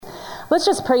Let's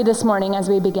just pray this morning as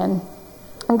we begin.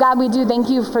 And God, we do thank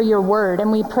you for your word, and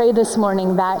we pray this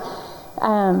morning that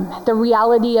the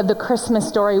reality of the Christmas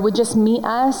story would just meet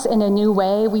us in a new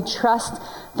way. We trust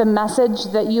the message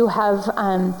that you have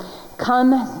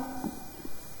come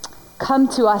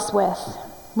to us with.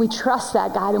 We trust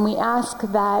that, God, and we ask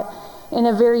that in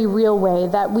a very real way,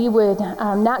 that we would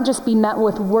not just be met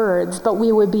with words, but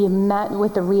we would be met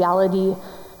with the reality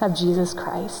of Jesus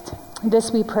Christ.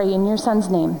 This we pray in your Son's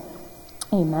name.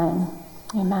 Amen.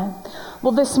 Amen.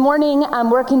 Well, this morning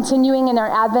we're continuing in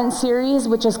our Advent series,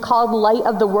 which is called Light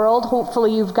of the World.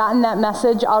 Hopefully you've gotten that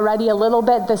message already a little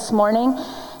bit this morning.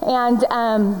 And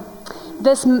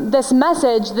this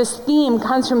message, this theme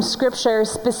comes from Scripture,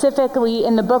 specifically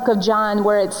in the book of John,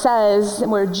 where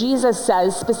Jesus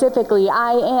says specifically,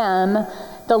 I am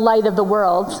the light of the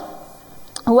world.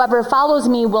 Whoever follows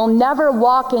me will never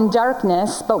walk in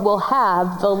darkness, but will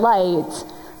have the light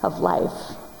of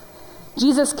life.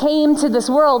 Jesus came to this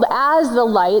world as the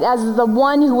light, as the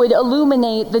one who would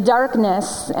illuminate the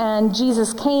darkness. And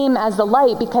Jesus came as the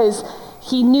light because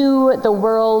he knew the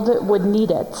world would need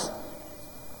it.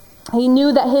 He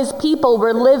knew that his people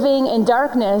were living in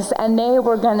darkness and they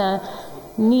were going to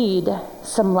need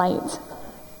some light.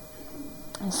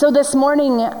 So this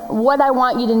morning, what I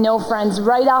want you to know, friends,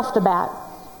 right off the bat,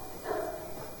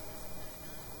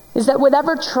 is that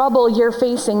whatever trouble you're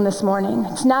facing this morning,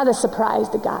 it's not a surprise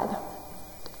to God.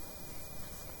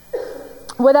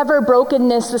 Whatever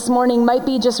brokenness this morning might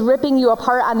be just ripping you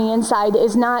apart on the inside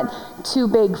is not too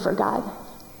big for God.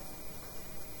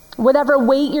 Whatever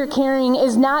weight you're carrying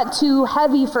is not too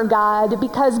heavy for God,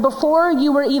 because before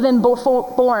you were even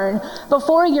born,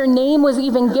 before your name was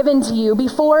even given to you,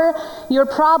 before your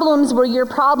problems were your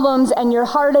problems and your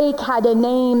heartache had a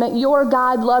name, your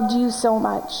God loved you so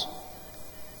much.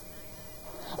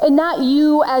 And not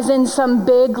you as in some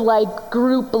big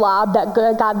group blob that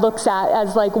God looks at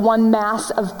as one mass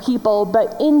of people,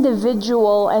 but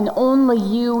individual and only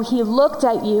you. He looked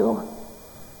at you.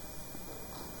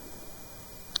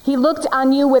 He looked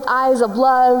on you with eyes of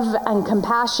love and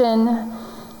compassion.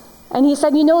 And he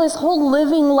said, this whole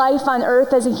living life on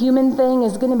earth as a human thing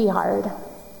is going to be hard.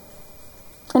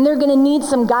 And they're going to need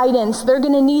some guidance. They're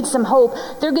going to need some hope.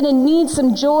 They're going to need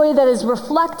some joy that is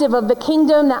reflective of the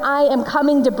kingdom that I am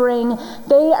coming to bring.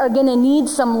 They are going to need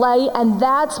some light, and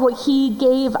that's what he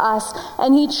gave us.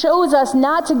 And he chose us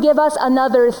not to give us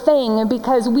another thing,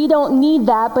 because we don't need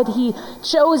that, but he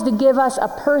chose to give us a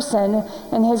person,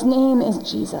 and his name is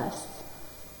Jesus.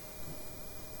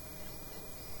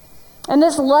 And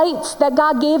this light that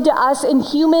God gave to us in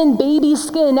human baby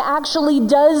skin actually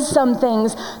does some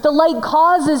things. The light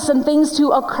causes some things to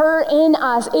occur in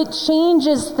us. It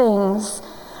changes things.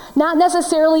 Not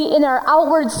necessarily in our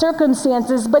outward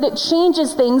circumstances, but it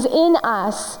changes things in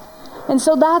us. And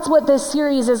so that's what this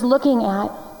series is looking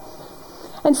at.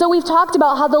 And so we've talked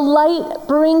about how the light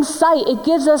brings sight. It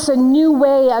gives us a new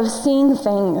way of seeing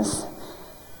things.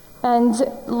 And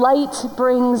light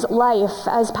brings life,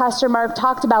 as Pastor Mark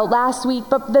talked about last week.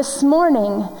 But this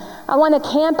morning, I want to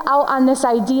camp out on this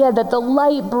idea that the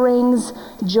light brings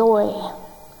joy.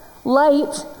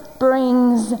 Light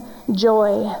brings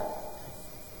joy.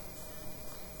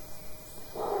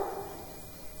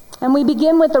 And we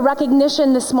begin with the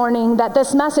recognition this morning that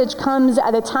this message comes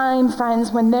at a time,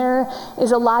 friends, when there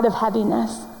is a lot of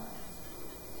heaviness.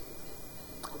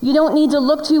 You don't need to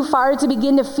look too far to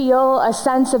begin to feel a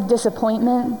sense of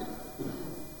disappointment,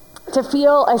 to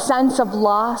feel a sense of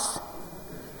loss,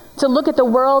 to look at the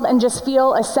world and just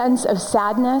feel a sense of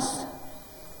sadness.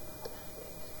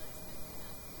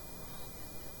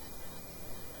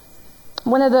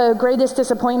 One of the greatest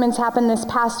disappointments happened this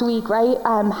past week, right?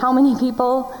 How many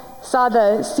people saw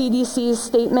the CDC's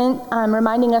statement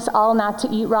reminding us all not to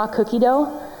eat raw cookie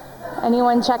dough?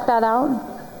 Anyone check that out?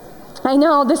 I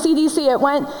know, the CDC,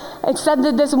 it said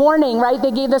that this warning, right? They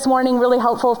gave this warning, really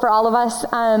helpful for all of us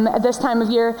at this time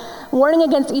of year. Warning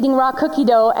against eating raw cookie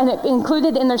dough, and it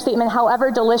included in their statement,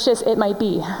 however delicious it might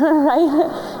be,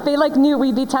 right? They knew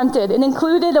we'd be tempted. It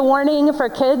included a warning for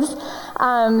kids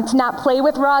to not play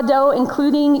with raw dough,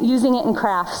 including using it in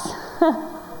crafts.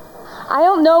 I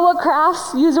don't know what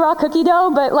crafts use raw cookie dough,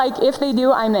 but if they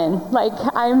do, I'm in.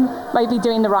 I might be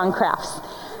doing the wrong crafts.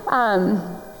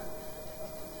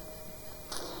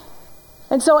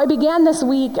 And so I began this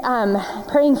week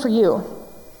praying for you.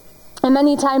 And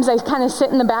many times I kind of sit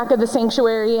in the back of the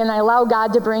sanctuary and I allow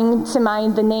God to bring to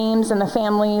mind the names and the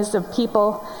families of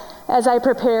people as I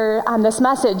prepare this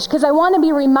message. Because I want to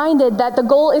be reminded that the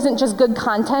goal isn't just good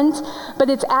content, but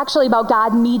it's actually about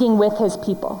God meeting with his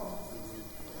people.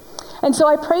 And so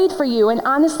I prayed for you, and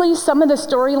honestly, some of the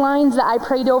storylines that I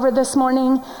prayed over this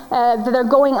morning that are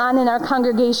going on in our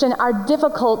congregation are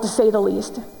difficult, to say the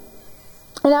least.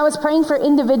 And I was praying for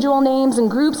individual names and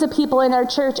groups of people in our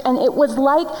church, and it was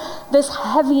like this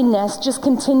heaviness just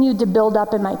continued to build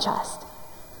up in my chest.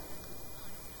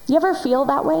 You ever feel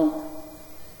that way?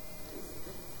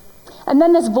 And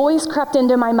then this voice crept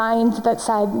into my mind that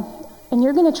said, and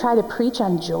you're going to try to preach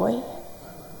on joy?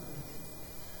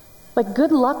 Like,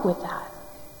 good luck with that.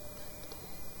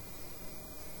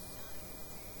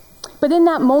 But in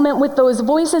that moment, with those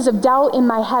voices of doubt in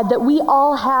my head that we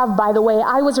all have, by the way,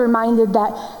 I was reminded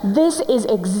that this is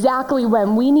exactly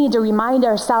when we need to remind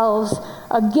ourselves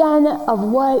again of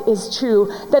what is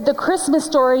true. That the Christmas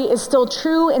story is still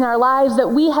true in our lives, that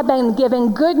we have been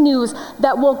given good news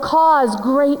that will cause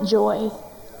great joy.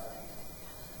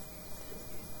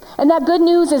 And that good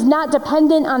news is not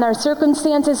dependent on our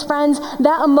circumstances, friends.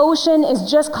 That emotion is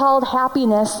just called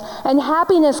happiness. And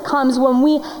happiness comes when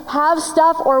we have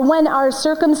stuff or when our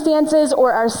circumstances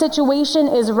or our situation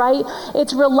is right.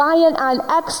 It's reliant on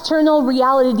external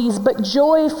realities, but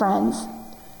joy, friends,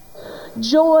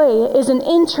 joy is an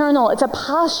internal, it's a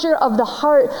posture of the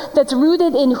heart that's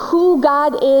rooted in who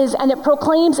God is, and it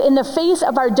proclaims in the face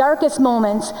of our darkest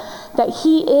moments that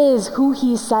He is who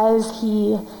He says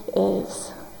He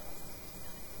is.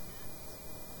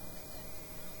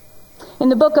 In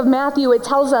the book of Matthew, it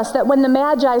tells us that when the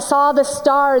Magi saw the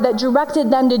star that directed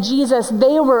them to Jesus,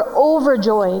 they were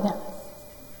overjoyed.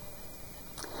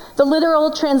 The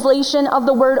literal translation of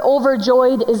the word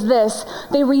overjoyed is this: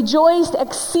 they rejoiced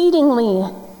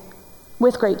exceedingly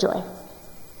with great joy.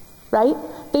 Right?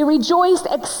 They rejoiced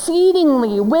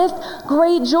exceedingly with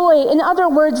great joy. In other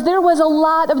words, there was a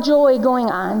lot of joy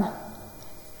going on.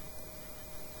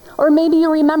 Or maybe you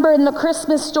remember in the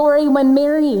Christmas story when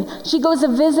Mary, she goes to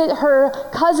visit her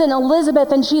cousin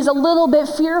Elizabeth, and she's a little bit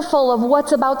fearful of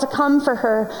what's about to come for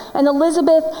her. And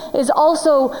Elizabeth is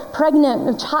also pregnant,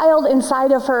 a child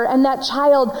inside of her, and that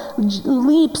child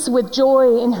leaps with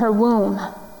joy in her womb.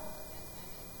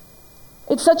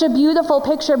 It's such a beautiful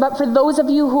picture, but for those of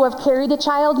you who have carried a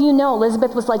child, you know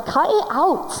Elizabeth was like, cut it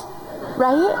out,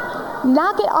 right?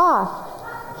 Knock it off.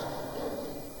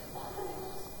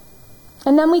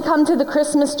 And then we come to the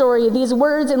Christmas story, these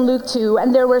words in Luke 2,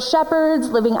 and there were shepherds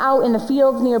living out in the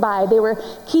fields nearby. They were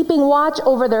keeping watch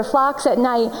over their flocks at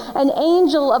night. An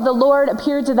angel of the Lord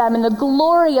appeared to them, and the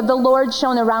glory of the Lord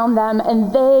shone around them,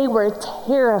 and they were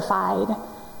terrified,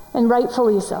 and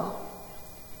rightfully so.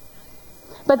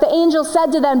 But the angel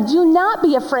said to them, "Do not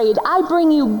be afraid. I bring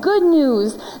you good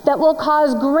news that will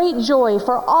cause great joy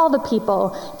for all the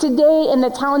people. Today in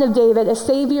the town of David, a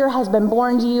Savior has been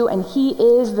born to you, and He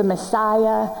is the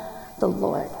Messiah, the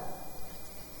Lord."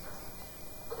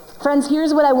 Friends,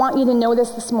 here's what I want you to notice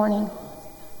this morning.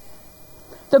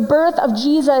 The birth of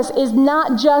Jesus is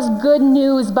not just good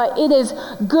news, but it is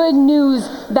good news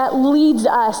that leads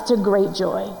us to great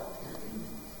joy.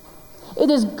 It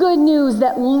is good news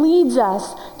that leads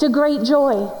us to great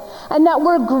joy. And that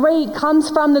word great comes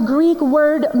from the Greek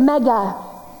word mega,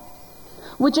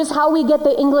 which is how we get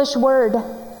the English word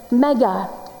mega.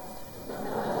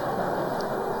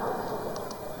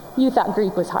 You thought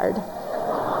Greek was hard.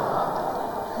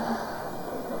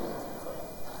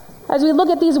 As we look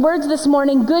at these words this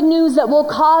morning, good news that will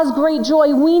cause great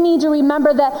joy, we need to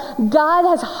remember that God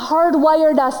has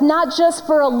hardwired us not just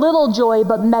for a little joy,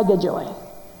 but mega joy.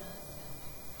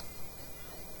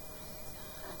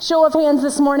 Show of hands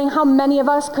this morning, how many of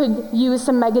us could use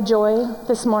some mega joy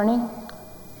this morning?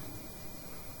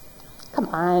 Come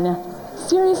on.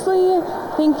 Seriously?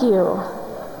 Thank you.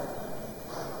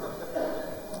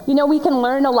 You know, we can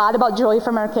learn a lot about joy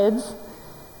from our kids.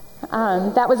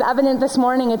 That was evident this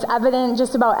morning. It's evident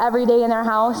just about every day in our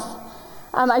house.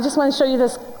 I just want to show you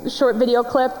this short video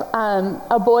clip.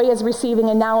 A boy is receiving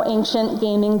a now ancient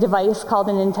gaming device called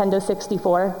a Nintendo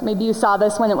 64. Maybe you saw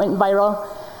this when it went viral.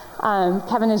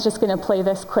 Kevin is just going to play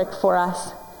this quick for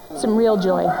us. Some real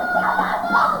joy.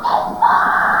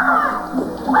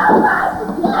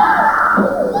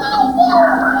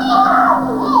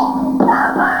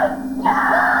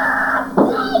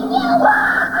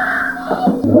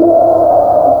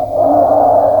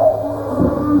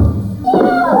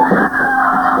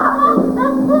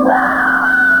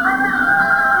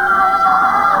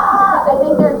 I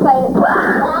think they're excited.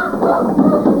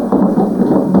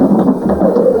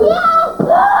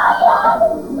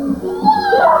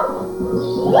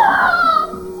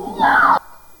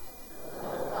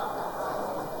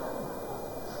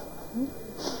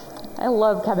 I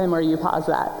love, Kevin, where you pause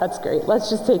that. That's great. Let's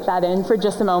just take that in for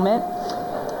just a moment.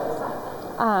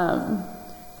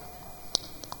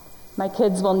 My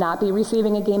kids will not be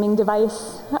receiving a gaming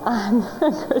device on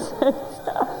Christmas.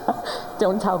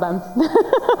 Don't tell them.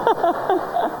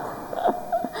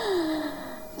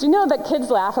 Do you know that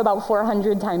kids laugh about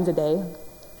 400 times a day?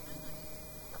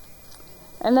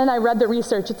 And then I read the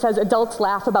research. It says adults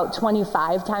laugh about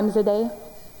 25 times a day.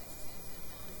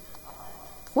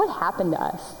 What happened to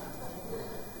us?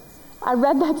 I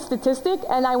read that statistic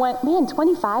and I went, man,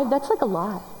 25? That's like a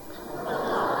lot.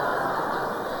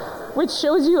 Which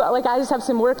shows you, like, I just have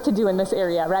some work to do in this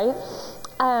area, right?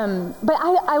 But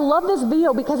I love this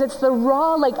video because it's the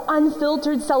raw, like,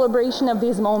 unfiltered celebration of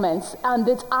these moments.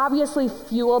 It's obviously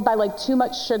fueled by, like, too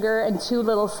much sugar and too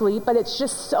little sleep, but it's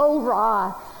just so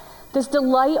raw. This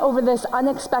delight over this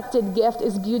unexpected gift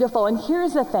is beautiful. And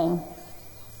here's the thing.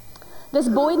 This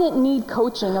boy didn't need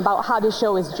coaching about how to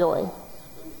show his joy.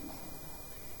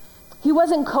 He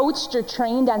wasn't coached or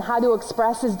trained on how to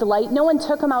express his delight. No one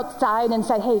took him outside and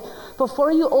said, hey,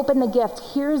 before you open the gift,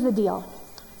 here's the deal.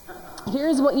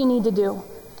 Here's what you need to do.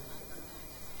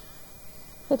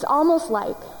 It's almost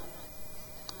like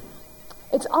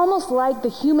the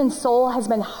human soul has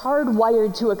been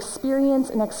hardwired to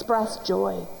experience and express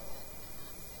joy.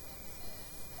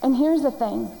 And here's the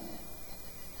thing.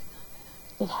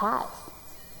 It has.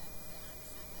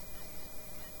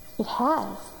 It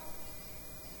has.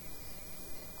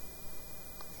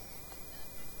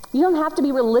 You don't have to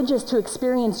be religious to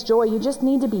experience joy. You just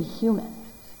need to be human.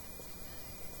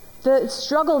 The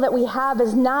struggle that we have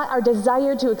is not our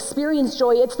desire to experience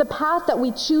joy. It's the path that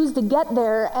we choose to get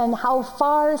there and how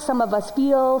far some of us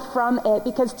feel from it.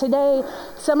 Because today,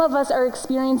 some of us are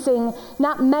experiencing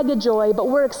not mega joy, but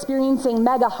we're experiencing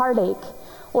mega heartache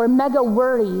or mega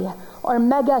worry or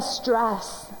mega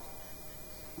stress.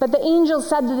 But the angel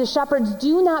said to the shepherds,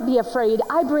 do not be afraid.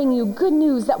 I bring you good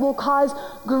news that will cause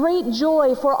great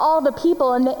joy for all the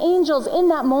people. And the angels in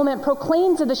that moment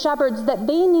proclaimed to the shepherds that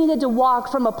they needed to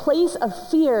walk from a place of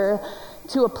fear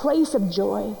to a place of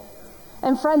joy.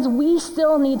 And friends, we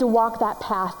still need to walk that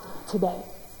path today.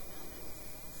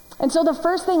 And so the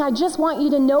first thing I just want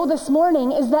you to know this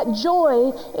morning is that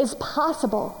joy is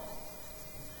possible.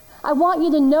 I want you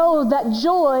to know that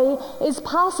joy is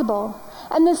possible.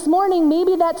 And this morning,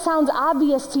 maybe that sounds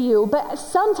obvious to you, but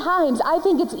sometimes I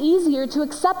think it's easier to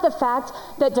accept the fact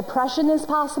that depression is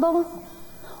possible,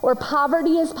 or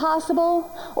poverty is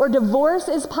possible, or divorce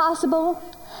is possible.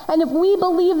 And if we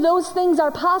believe those things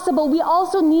are possible, we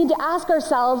also need to ask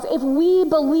ourselves if we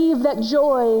believe that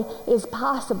joy is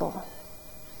possible.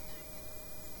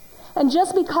 And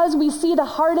just because we see the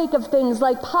heartache of things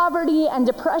like poverty and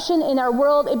depression in our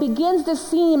world, it begins to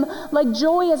seem like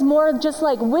joy is more just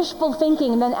like wishful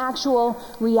thinking than actual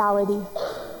reality.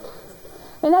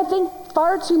 And I think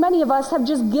far too many of us have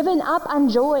just given up on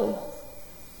joy.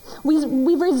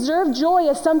 We've reserved joy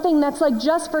as something that's like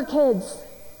just for kids.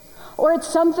 Or it's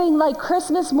something like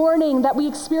Christmas morning that we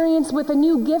experience with a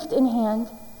new gift in hand.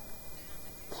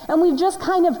 And we've just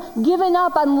kind of given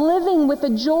up on living with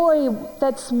the joy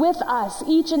that's with us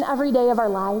each and every day of our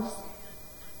lives.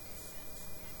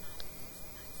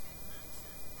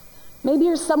 Maybe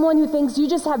you're someone who thinks you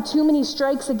just have too many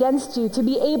strikes against you to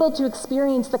be able to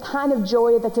experience the kind of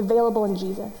joy that's available in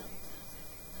Jesus.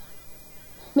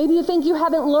 Maybe you think you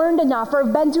haven't learned enough or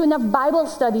have been to enough Bible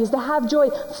studies to have joy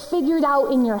figured out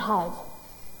in your head.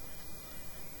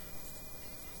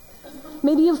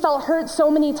 Maybe you've felt hurt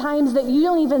so many times that you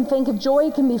don't even think if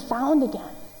joy can be found again.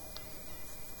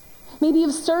 Maybe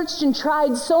you've searched and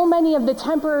tried so many of the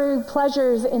temporary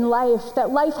pleasures in life that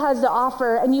life has to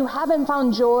offer, and you haven't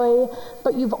found joy,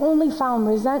 but you've only found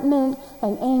resentment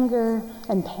and anger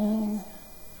and pain.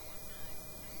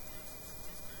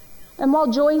 And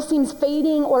while joy seems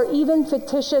fading or even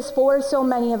fictitious for so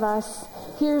many of us,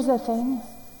 here's the thing.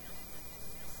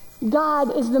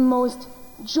 God is the most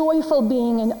joyful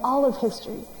being in all of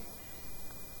history.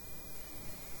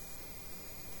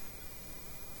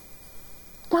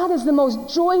 God is the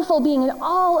most joyful being in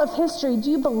all of history.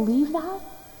 Do you believe that?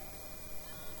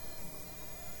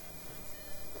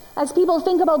 As people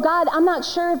think about God, I'm not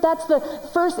sure if that's the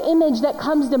first image that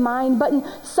comes to mind, but in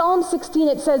Psalm 16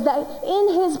 it says that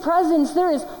in his presence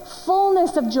there is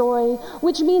fullness of joy,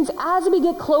 which means as we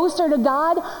get closer to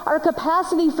God, our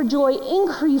capacity for joy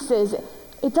increases.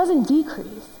 It doesn't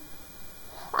decrease.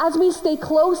 As we stay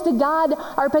close to God,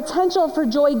 our potential for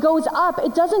joy goes up.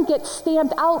 It doesn't get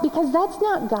stamped out because that's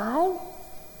not God.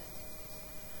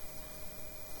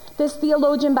 This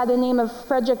theologian by the name of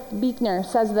Friedrich Buechner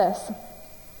says this: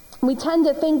 we tend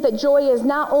to think that joy is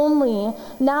not only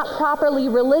not properly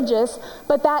religious,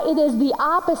 but that it is the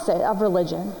opposite of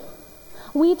religion.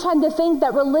 We tend to think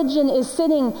that religion is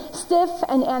sitting stiff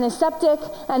and antiseptic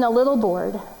and a little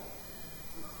bored.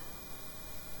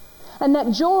 and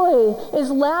that joy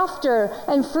is laughter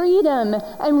and freedom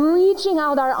and reaching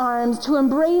out our arms to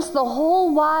embrace the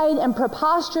whole wide and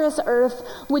preposterous earth,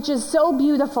 which is so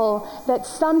beautiful that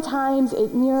sometimes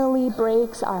it nearly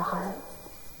breaks our hearts.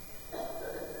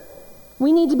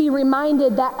 We need to be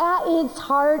reminded that at its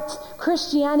heart,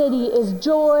 Christianity is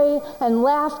joy and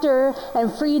laughter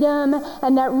and freedom,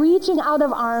 and that reaching out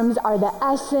of arms are the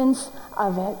essence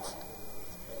of it.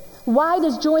 Why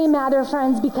does joy matter,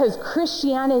 friends? Because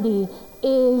Christianity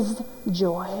is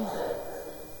joy.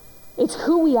 It's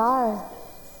who we are,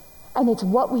 and it's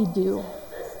what we do.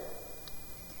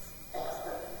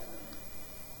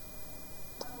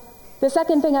 The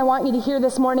second thing I want you to hear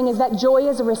this morning is that joy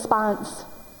is a response.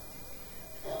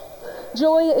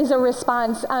 Joy is a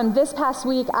response. This past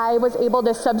week, I was able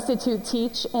to substitute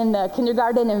teach in the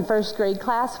kindergarten and first grade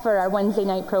class for our Wednesday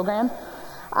night program.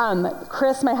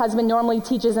 Chris, my husband, normally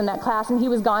teaches in that class, and he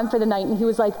was gone for the night, and he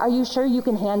was like, "Are you sure you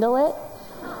can handle it?"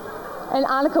 And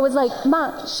Annika was like,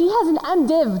 "Mom, she has an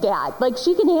MDiv, Dad. Like,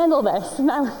 she can handle this."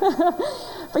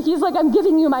 But he's like, "I'm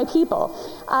giving you my people."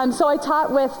 So I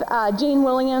taught with Jane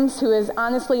Williams, who is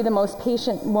honestly the most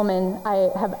patient woman I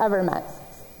have ever met.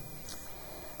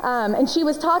 And she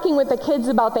was talking with the kids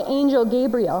about the angel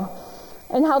Gabriel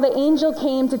and how the angel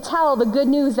came to tell the good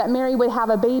news that Mary would have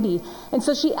a baby. And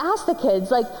so she asked the kids,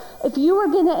 like, if you were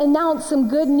going to announce some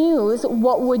good news,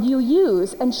 what would you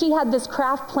use? And she had this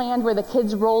craft planned where the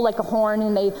kids roll like a horn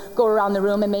and they go around the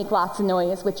room and make lots of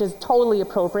noise, which is totally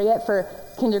appropriate for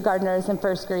kindergartners and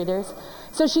first graders.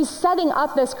 So she's setting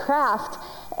up this craft,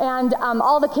 and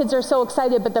all the kids are so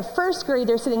excited, but the first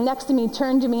grader sitting next to me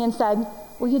turned to me and said,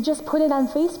 "Well, you just put it on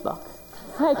Facebook."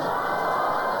 Like,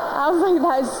 I was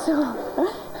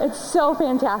like, it's so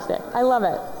fantastic. I love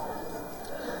it.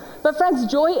 But friends,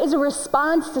 joy is a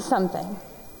response to something.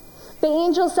 The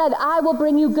angel said, "I will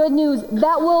bring you good news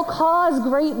that will cause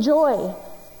great joy."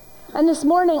 And this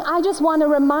morning, I just want to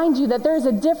remind you that there is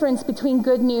a difference between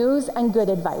good news and good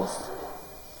advice.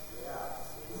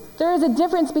 There is a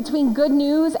difference between good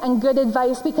news and good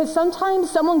advice, because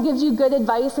sometimes someone gives you good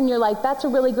advice and you're like, "That's a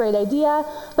really great idea,"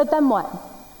 but then what?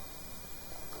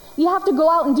 You have to go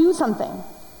out and do something,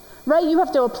 right? You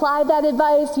have to apply that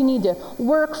advice. You need to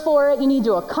work for it. You need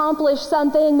to accomplish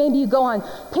something. Maybe you go on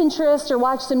Pinterest or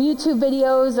watch some YouTube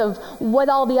videos of what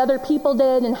all the other people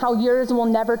did and how yours will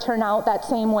never turn out that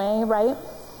same way, right?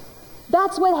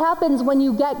 That's what happens when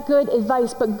you get good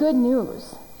advice, but good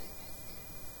news.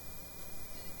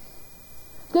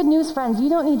 Good news, friends, you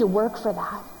don't need to work for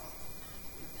that.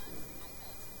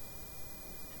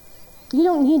 You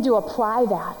don't need to apply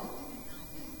that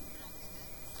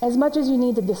as much as you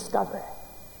need to discover it.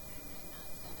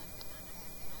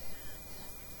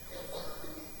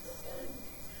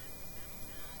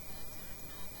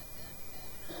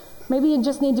 Maybe you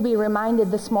just need to be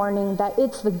reminded this morning that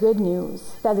it's the good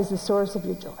news that is the source of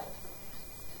your joy.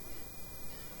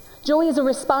 Joy is a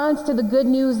response to the good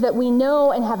news that we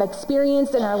know and have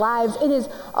experienced in our lives. It is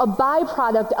a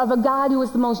byproduct of a God who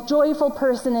is the most joyful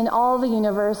person in all the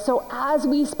universe. So as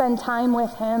we spend time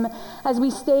with him, as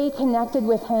we stay connected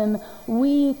with him,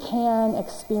 we can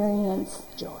experience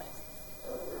joy.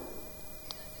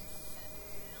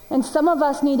 And some of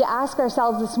us need to ask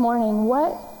ourselves this morning,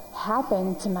 what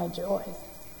happened to my joy?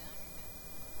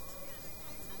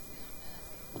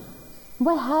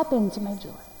 What happened to my joy?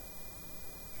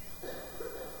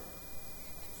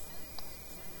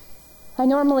 I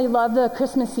normally love the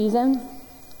Christmas season.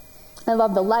 I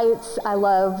love the lights, I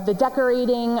love the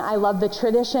decorating, I love the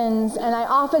traditions, and I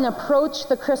often approach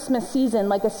the Christmas season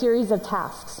like a series of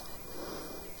tasks.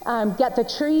 Get the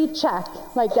tree, check.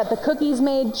 Like, get the cookies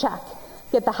made, check.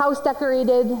 Get the house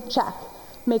decorated, check.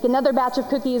 Make another batch of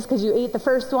cookies because you ate the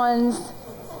first ones,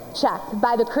 check.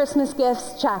 Buy the Christmas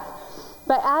gifts, check.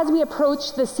 But as we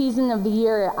approach the season of the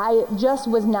year, I just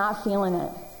was not feeling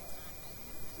it.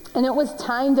 And it was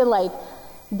time to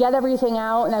get everything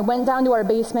out, and I went down to our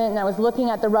basement and I was looking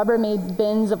at the Rubbermaid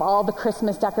bins of all the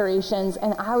Christmas decorations,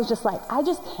 and I was just like, I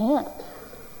just can't.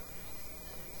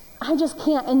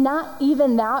 And not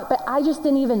even that, but I just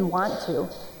didn't even want to.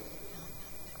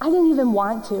 I didn't even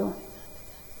want to.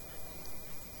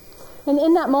 And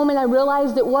in that moment, I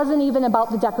realized it wasn't even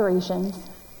about the decorations.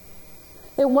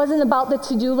 It wasn't about the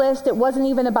to-do list. It wasn't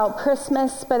even about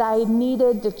Christmas, but I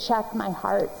needed to check my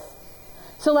heart.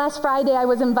 So last Friday, I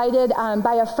was invited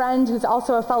by a friend who's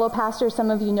also a fellow pastor.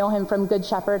 Some of you know him from Good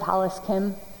Shepherd, Hollis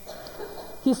Kim.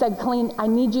 He said, "Colleen, I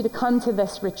need you to come to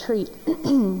this retreat."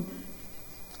 And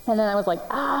then I was like,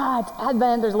 it's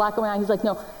Advent, there's a lot going on. He's like,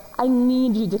 "No, I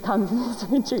need you to come to this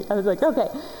retreat." I was like, okay,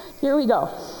 here we go.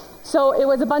 So it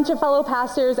was a bunch of fellow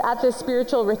pastors at this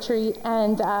spiritual retreat,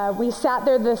 and we sat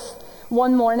there this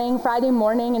one morning, Friday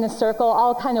morning, in a circle,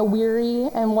 all kind of weary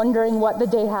and wondering what the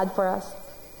day had for us,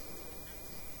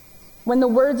 when the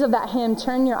words of that hymn,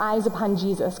 "Turn Your Eyes Upon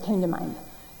Jesus," came to mind.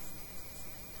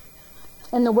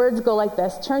 And the words go like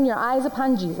this: "Turn your eyes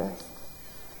upon Jesus.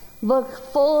 Look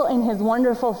full in his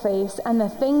wonderful face, and the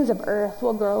things of earth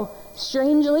will grow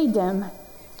strangely dim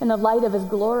in the light of his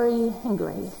glory and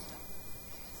grace."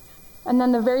 And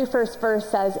then the very first verse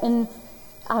says,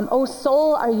 "O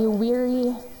soul, are you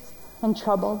weary and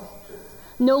troubled?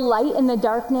 No light in the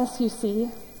darkness you see?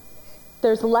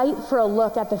 There's light for a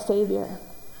look at the Savior,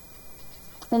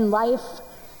 and life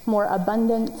more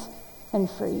abundant and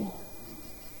free."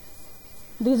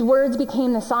 These words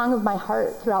became the song of my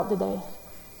heart throughout the day.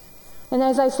 And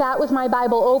as I sat with my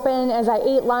Bible open, as I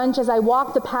ate lunch, as I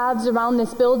walked the paths around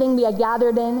this building we had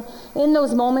gathered in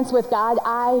those moments with God,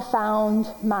 I found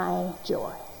my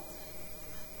joy.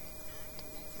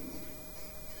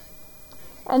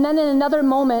 And then in another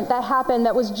moment that happened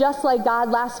that was just like God,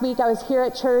 last week I was here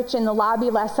at church in the lobby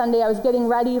last Sunday. I was getting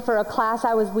ready for a class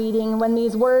I was leading when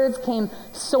these words came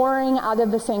soaring out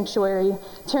of the sanctuary.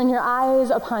 "Turn your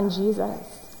eyes upon Jesus.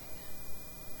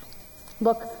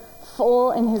 Look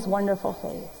full in his wonderful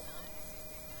face."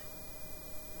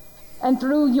 And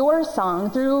through your song,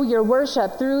 through your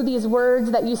worship, through these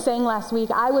words that you sang last week,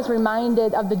 I was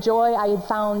reminded of the joy I had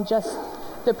found just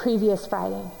the previous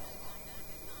Friday.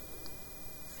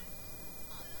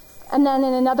 And then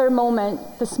in another moment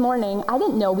this morning, I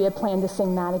didn't know we had planned to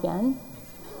sing that again.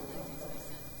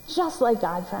 Just like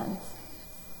God, friends.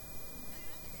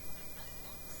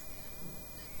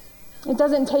 It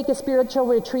doesn't take a spiritual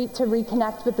retreat to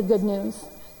reconnect with the good news.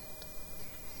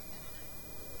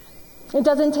 It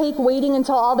doesn't take waiting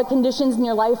until all the conditions in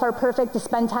your life are perfect to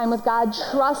spend time with God.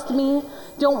 Trust me,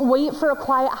 don't wait for a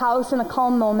quiet house and a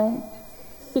calm moment,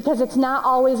 because it's not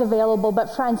always available.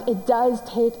 But friends, it does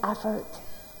take effort.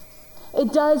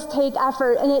 It does take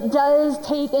effort, and it does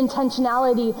take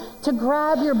intentionality to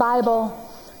grab your Bible,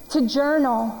 to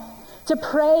journal, to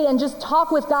pray and just talk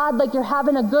with God like you're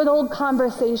having a good old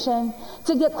conversation,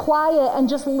 to get quiet and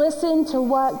just listen to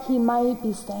what he might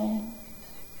be saying.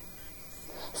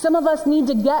 Some of us need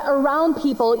to get around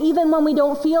people even when we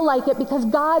don't feel like it, because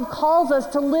God calls us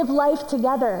to live life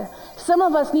together. Some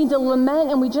of us need to lament,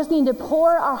 and we just need to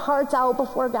pour our hearts out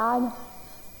before God.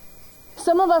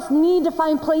 Some of us need to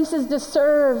find places to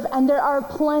serve, and there are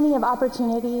plenty of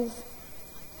opportunities.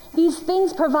 These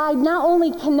things provide not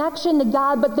only connection to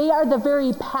God, but they are the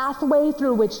very pathway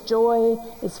through which joy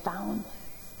is found.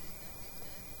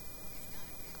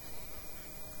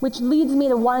 Which leads me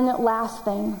to one last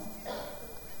thing.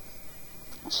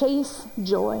 Chase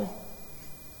joy.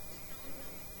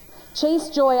 Chase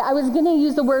joy. I was going to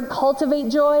use the word cultivate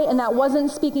joy, and that wasn't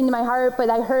speaking to my heart, but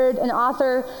I heard an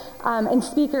author and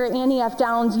speaker, Annie F.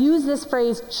 Downs, use this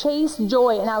phrase, chase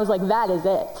joy, and I was like, that is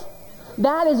it.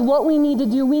 That is what we need to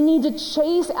do. We need to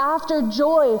chase after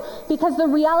joy, because the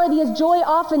reality is joy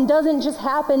often doesn't just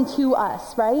happen to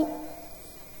us, right?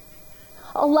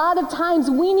 A lot of times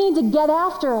we need to get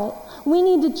after it. We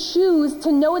need to choose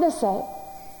to notice it.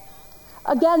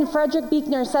 Again, Frederick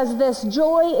Buechner says this: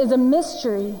 joy is a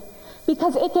mystery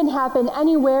because it can happen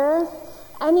anywhere,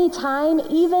 anytime,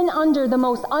 even under the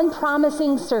most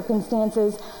unpromising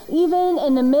circumstances, even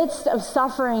in the midst of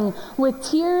suffering, with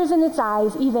tears in its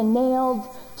eyes, even nailed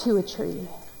to a tree.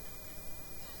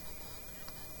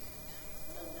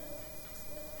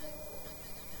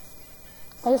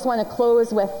 I just want to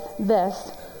close with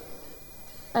this.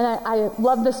 And I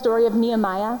love the story of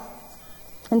Nehemiah.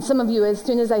 And some of you, as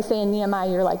soon as I say Nehemiah,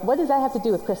 you're like, what does that have to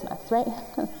do with Christmas, right?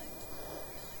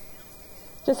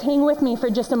 Just hang with me for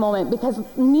just a moment, because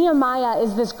Nehemiah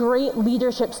is this great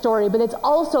leadership story, but it's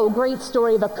also a great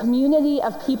story of a community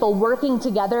of people working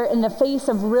together in the face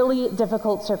of really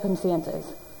difficult circumstances.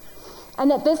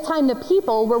 And at this time, the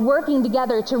people were working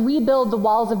together to rebuild the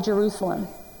walls of Jerusalem.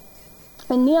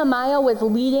 And Nehemiah was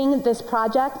leading this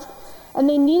project, and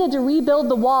they needed to rebuild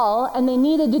the wall, and they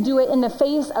needed to do it in the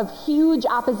face of huge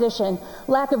opposition,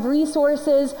 lack of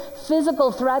resources,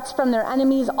 physical threats from their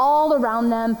enemies all around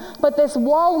them. But this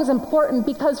wall was important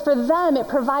because for them it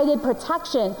provided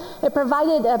protection. It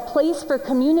provided a place for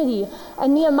community.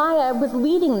 And Nehemiah was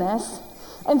leading this.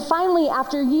 And finally,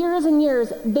 after years and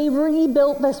years, they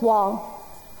rebuilt this wall.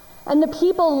 And the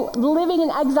people living in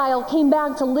exile came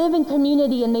back to live in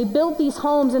community, and they built these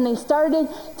homes, and they started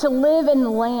to live in the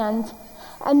land.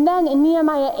 And then in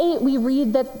Nehemiah 8, we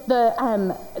read that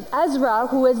Ezra,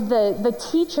 who is the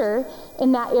teacher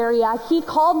in that area, he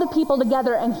called the people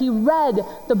together and he read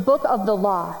the book of the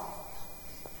law,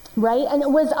 right? And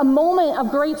it was a moment of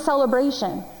great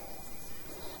celebration.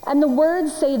 And the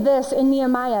words say this in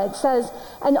Nehemiah. It says,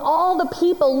 and all the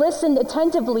people listened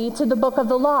attentively to the book of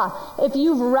the law. If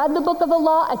you've read the book of the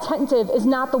law, attentive is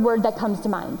not the word that comes to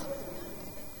mind.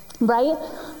 Right?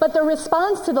 But the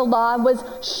response to the law was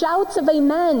shouts of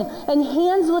amen and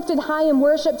hands lifted high in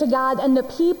worship to God, and the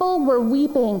people were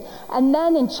weeping. And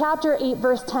then in chapter 8,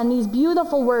 verse 10, these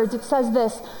beautiful words, it says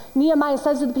this, Nehemiah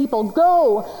says to the people,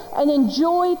 go and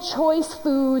enjoy choice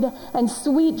food and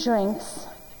sweet drinks,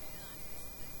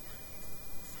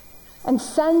 and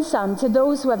send some to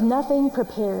those who have nothing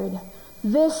prepared.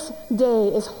 This day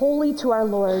is holy to our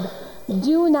Lord.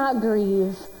 Do not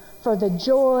grieve, for the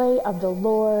joy of the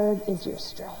Lord is your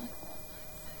strength.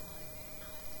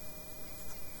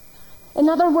 In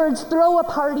other words, throw a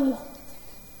party.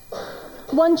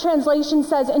 One translation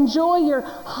says, enjoy your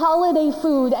holiday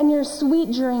food and your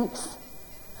sweet drinks.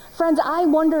 Friends, I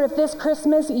wonder if this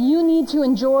Christmas you need to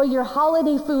enjoy your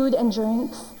holiday food and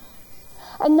drinks.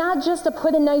 And not just to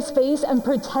put a nice face and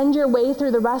pretend your way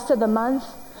through the rest of the month,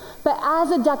 but as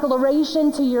a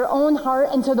declaration to your own heart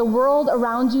and to the world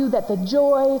around you that the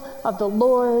joy of the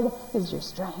Lord is your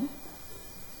strength.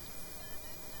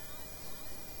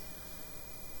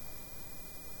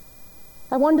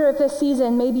 I wonder if this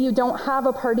season maybe you don't have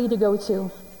a party to go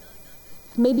to.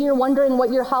 Maybe you're wondering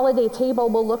what your holiday table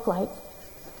will look like.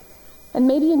 And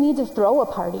maybe you need to throw a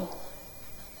party.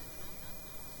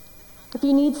 If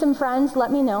you need some friends,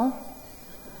 let me know.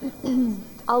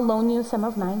 I'll loan you some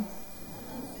of mine.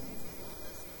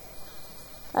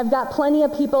 I've got plenty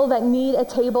of people that need a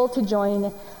table to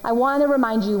join. I want to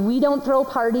remind you, we don't throw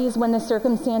parties when the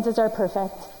circumstances are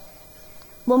perfect.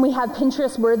 When we have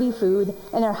Pinterest-worthy food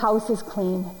and our house is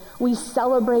clean, we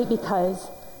celebrate because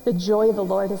the joy of the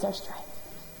Lord is our strength.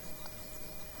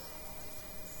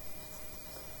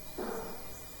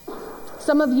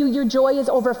 Some of you, your joy is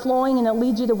overflowing and it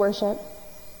leads you to worship.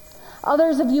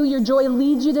 Others of you, your joy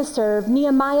leads you to serve.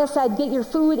 Nehemiah said, get your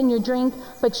food and your drink,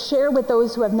 but share with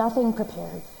those who have nothing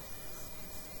prepared.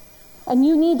 And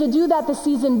you need to do that this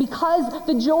season because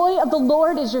the joy of the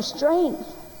Lord is your strength.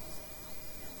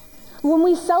 When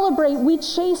we celebrate, we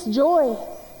chase joy.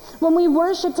 When we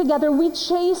worship together, we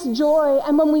chase joy.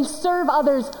 And when we serve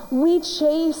others, we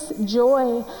chase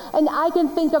joy. And I can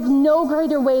think of no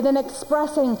greater way than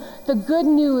expressing the good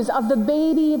news of the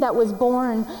baby that was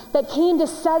born, that came to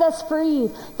set us free,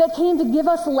 that came to give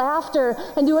us laughter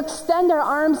and to extend our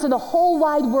arms to the whole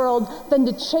wide world than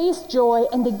to chase joy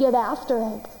and to get after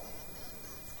it.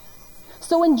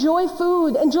 So enjoy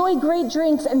food, enjoy great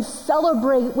drinks, and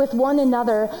celebrate with one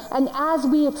another. And as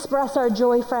we express our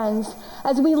joy, friends,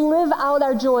 as we live out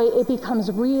our joy, it becomes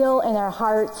real in our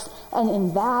hearts, and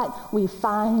in that we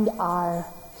find our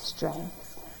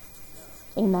strength.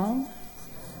 Amen?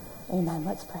 Amen.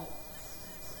 Let's pray.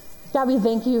 God, we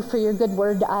thank you for your good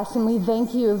word to us, and we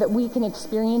thank you that we can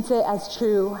experience it as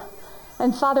true.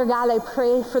 And Father God, I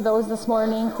pray for those this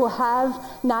morning who have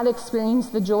not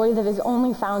experienced the joy that is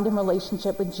only found in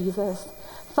relationship with Jesus.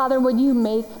 Father, would you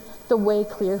make the way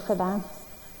clear for them?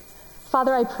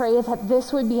 Father, I pray that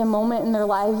this would be a moment in their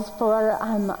lives for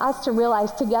us to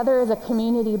realize together as a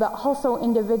community, but also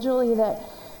individually, that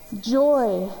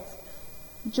joy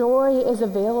is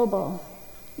available.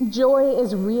 Joy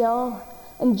is real.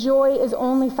 And joy is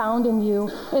only found in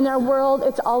you. In our world,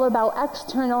 it's all about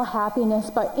external happiness,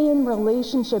 but in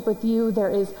relationship with you, there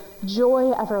is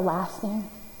joy everlasting.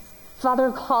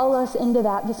 Father, call us into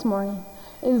that this morning.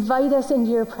 Invite us into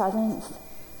your presence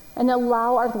and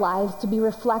allow our lives to be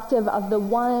reflective of the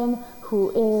one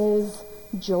who is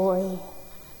joy.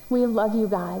 We love you,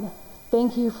 God.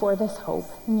 Thank you for this hope.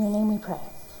 In your name we pray.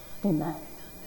 Amen.